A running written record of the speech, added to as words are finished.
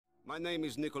My name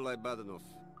is Nikolai Badanov.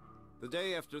 The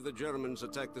day after the Germans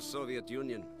attacked the Soviet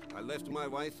Union, I left my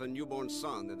wife and newborn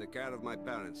son in the care of my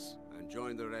parents and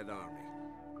joined the Red Army.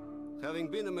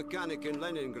 Having been a mechanic in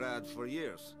Leningrad for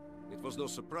years, it was no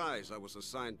surprise I was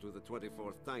assigned to the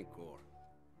 24th Tank Corps.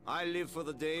 I live for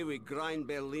the day we grind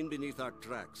Berlin beneath our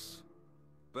tracks.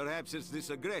 Perhaps it's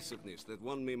this aggressiveness that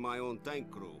won me my own tank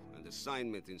crew and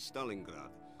assignment in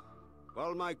Stalingrad.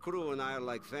 While my crew and I are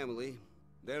like family,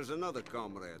 there's another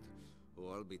comrade who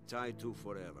I'll be tied to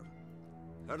forever.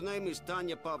 Her name is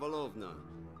Tanya Pavlovna,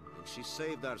 and she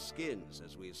saved our skins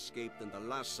as we escaped in the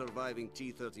last surviving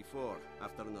T-34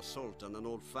 after an assault on an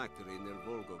old factory near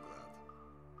Volgograd.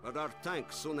 But our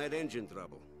tank soon had engine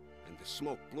trouble, and the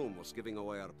smoke plume was giving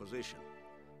away our position.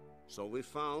 So we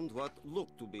found what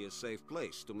looked to be a safe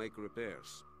place to make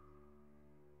repairs.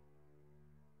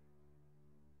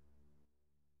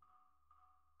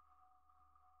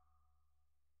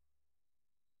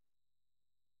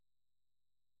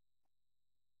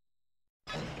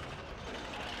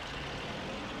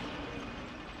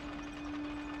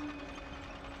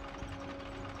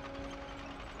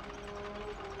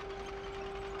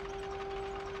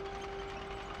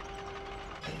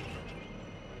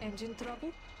 Engine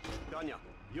trouble? Tanya,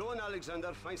 you and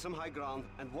Alexander find some high ground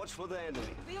and watch for the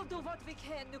enemy. We'll do what we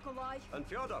can, Nikolai. And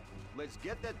Fyodor, let's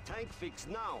get that tank fixed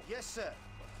now. Yes, sir.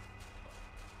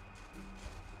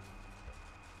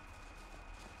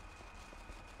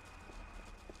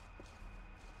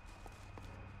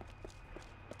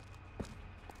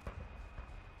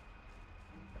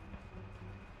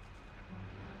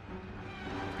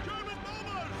 German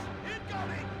bombers!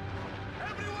 Incoming!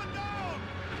 Everyone down!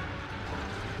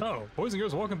 Oh, boys and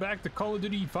girls, welcome back to Call of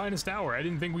Duty Finest Hour. I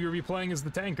didn't think we would be playing as the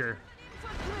tanker.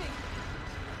 Infantry!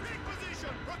 Take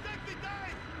position! Protect the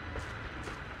tank!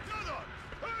 Fyodor,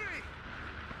 hurry!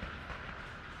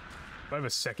 Do I have a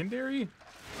secondary?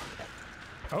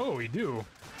 Oh, we do.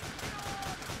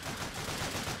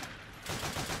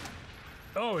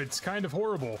 Oh, it's kind of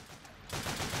horrible.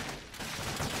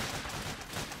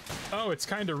 Oh, it's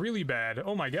kind of really bad.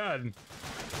 Oh my god.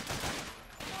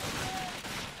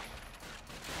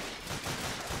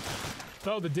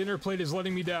 Oh, the dinner plate is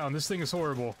letting me down. This thing is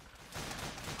horrible.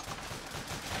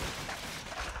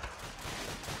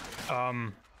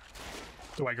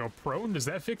 Do I go prone? Does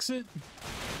that fix it?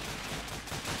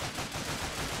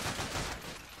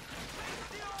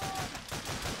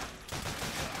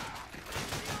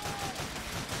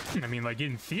 I mean, like,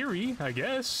 in theory, I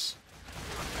guess.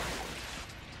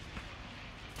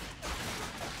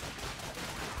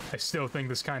 I still think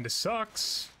this kind of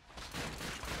sucks.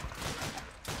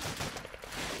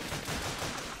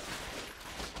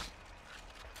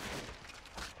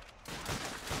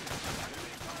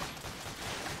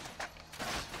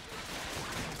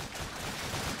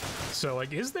 So,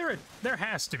 like, is there a... There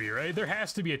has to be, right? There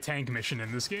has to be a tank mission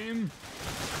in this game.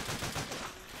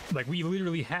 Like, we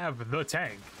literally have the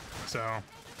tank. So,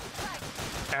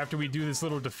 after we do this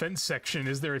little defense section,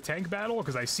 is there a tank battle?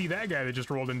 Because I see that guy that just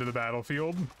rolled into the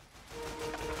battlefield.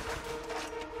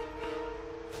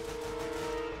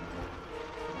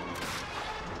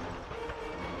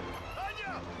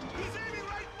 Tanya! He's aiming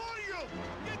right for you!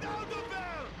 Get out of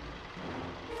there!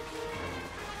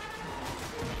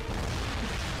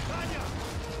 Tanya!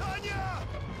 Tanya!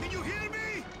 Can you hear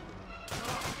me?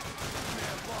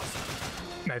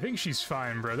 I think she's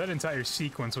fine, bro. That entire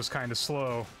sequence was kind of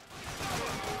slow.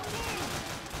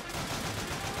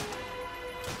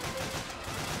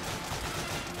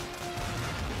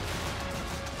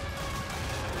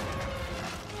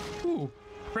 Ooh,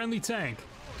 friendly tank.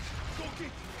 Go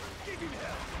give him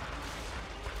hell!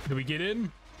 Do we get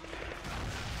in?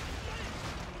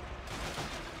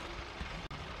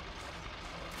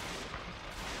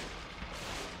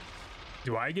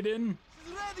 Do I get in?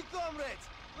 She's ready, comrades!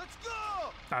 Let's go!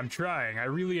 I'm trying. I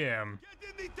really am. Get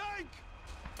in the tank!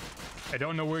 I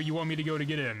don't know where you want me to go to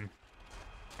get in.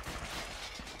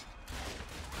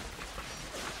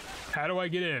 How do I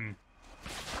get in?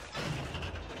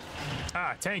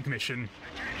 Ah, tank mission.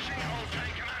 Attention all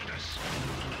tank commanders.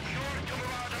 You're to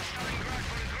move out of Stalingrad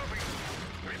for regrouping.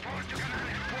 Report to command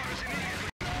headquarters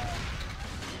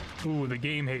immediately. Ooh, the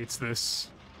game hates this.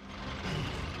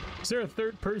 Is there a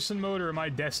third-person mode, or am I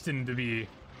destined to be?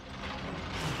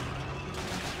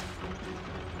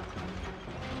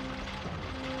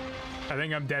 I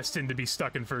think I'm destined to be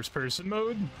stuck in first-person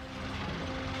mode.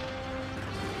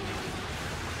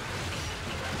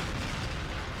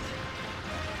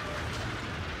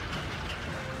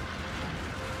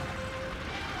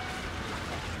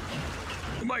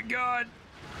 Oh my god!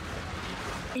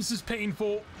 This is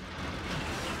painful.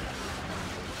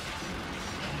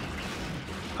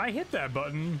 I hit that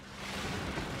button.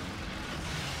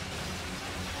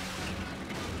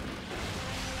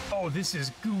 Oh, this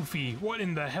is goofy. What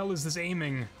in the hell is this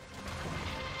aiming?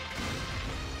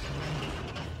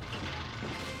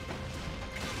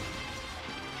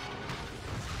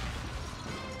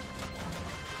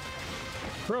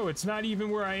 Bro, it's not even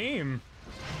where I aim.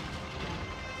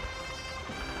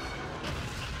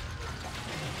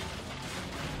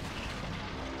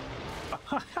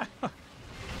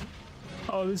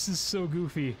 Oh, this is so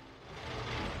goofy.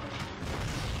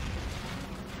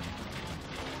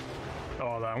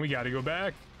 Hold on, we gotta go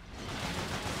back.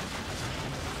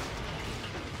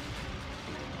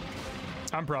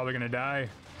 I'm probably gonna die.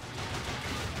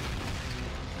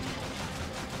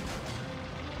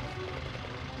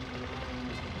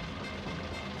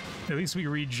 At least we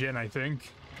regen, I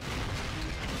think.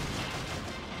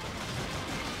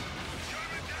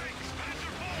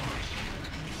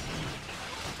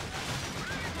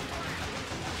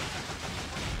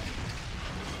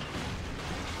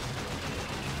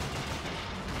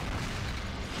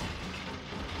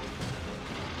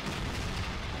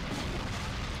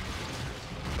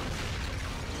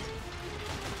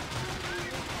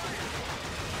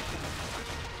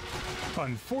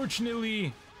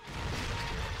 Unfortunately,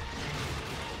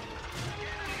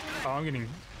 oh, I'm getting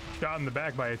shot in the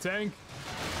back by a tank.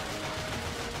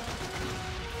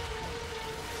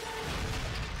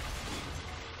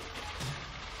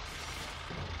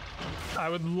 I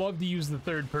would love to use the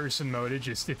third person mode.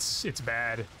 It's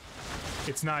bad.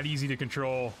 It's not easy to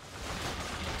control.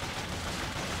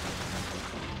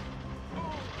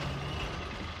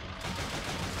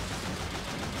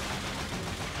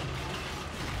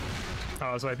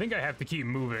 Oh, so I think I have to keep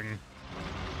moving.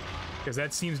 Because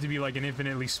that seems to be like an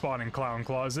infinitely spawning clown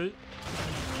closet.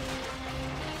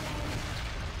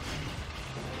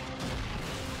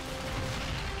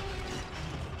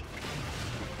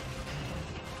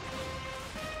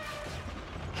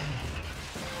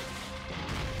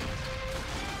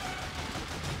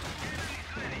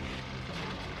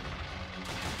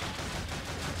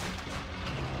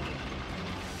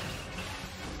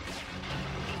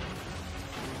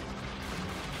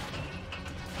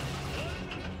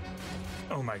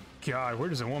 Oh my god, where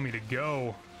does it want me to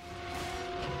go?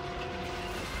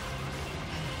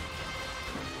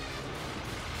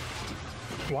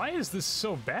 Why is this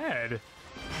so bad?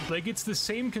 Like, it's the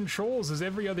same controls as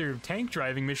every other tank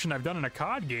driving mission I've done in a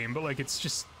COD game, but like, it's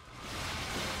just...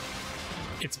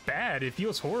 it's bad, it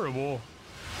feels horrible.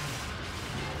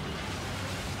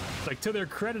 Like, to their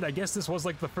credit, I guess this was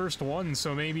like the first one,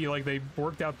 so maybe like they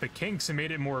worked out the kinks and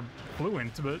made it more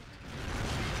fluent, but...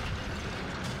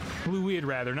 fluid,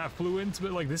 rather, not fluent,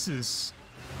 but like, this is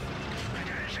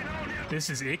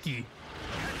icky.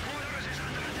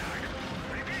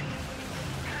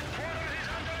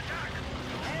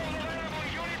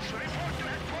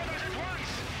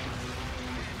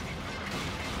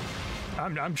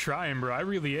 I'm trying, bro. I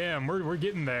really am. We're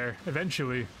getting there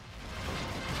eventually.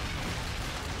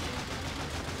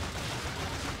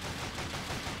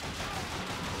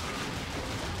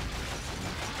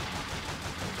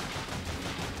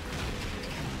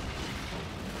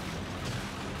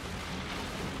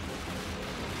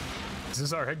 Is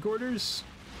this our headquarters?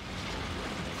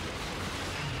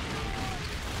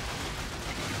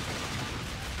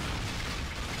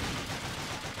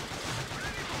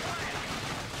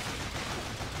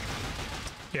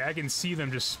 Yeah, I can see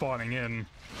them just spawning in.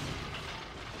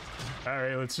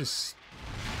 Alright, let's just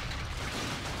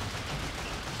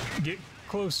get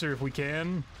closer if we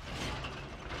can.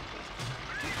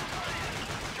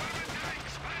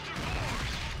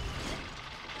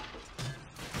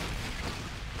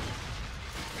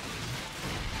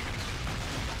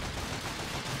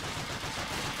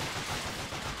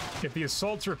 If the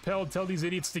assault's repelled, tell these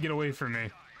idiots to get away from me.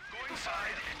 Go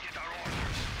inside and get our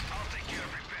orders. I'll take care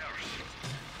of repairs.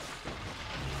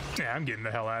 Yeah, I'm getting the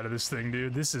hell out of this thing,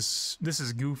 dude. This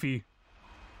is goofy.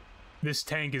 This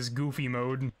tank is goofy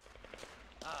mode.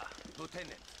 Ah,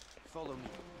 Lieutenant, follow me.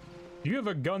 Do you have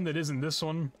a gun that isn't this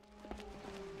one?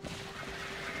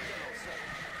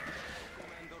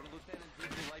 Commander Lieutenant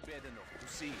Vigil, I bad enough to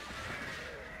see you.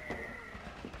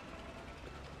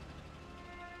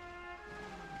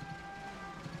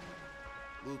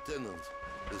 Lieutenant,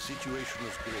 the situation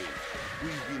is grave.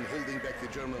 We've been holding back the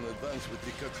German advance with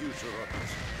the Katyusha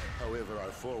rockets. However, our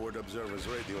forward observer's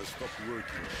radio has stopped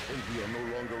working, and we are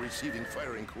no longer receiving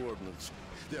firing coordinates.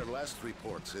 Their last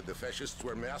report said the fascists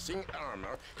were massing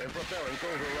armor and preparing to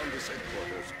overrun this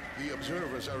headquarters. The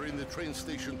observers are in the train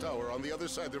station tower on the other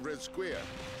side of Red Square.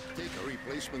 Take a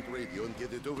replacement radio and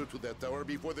get it over to that tower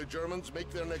before the Germans make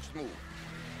their next move.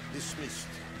 Dismissed.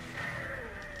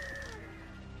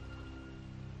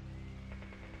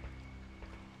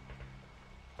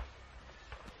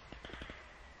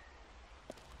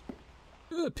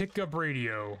 Pick up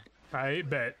radio. I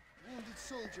bet. Wounded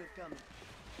soldier coming.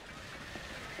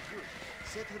 Good.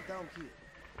 Set her down here.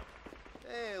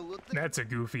 Hey, what the... That's a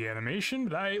goofy animation,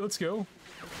 but alright, let's go.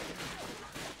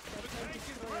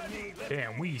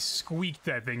 Damn, we squeaked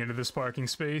that thing into this parking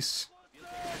space.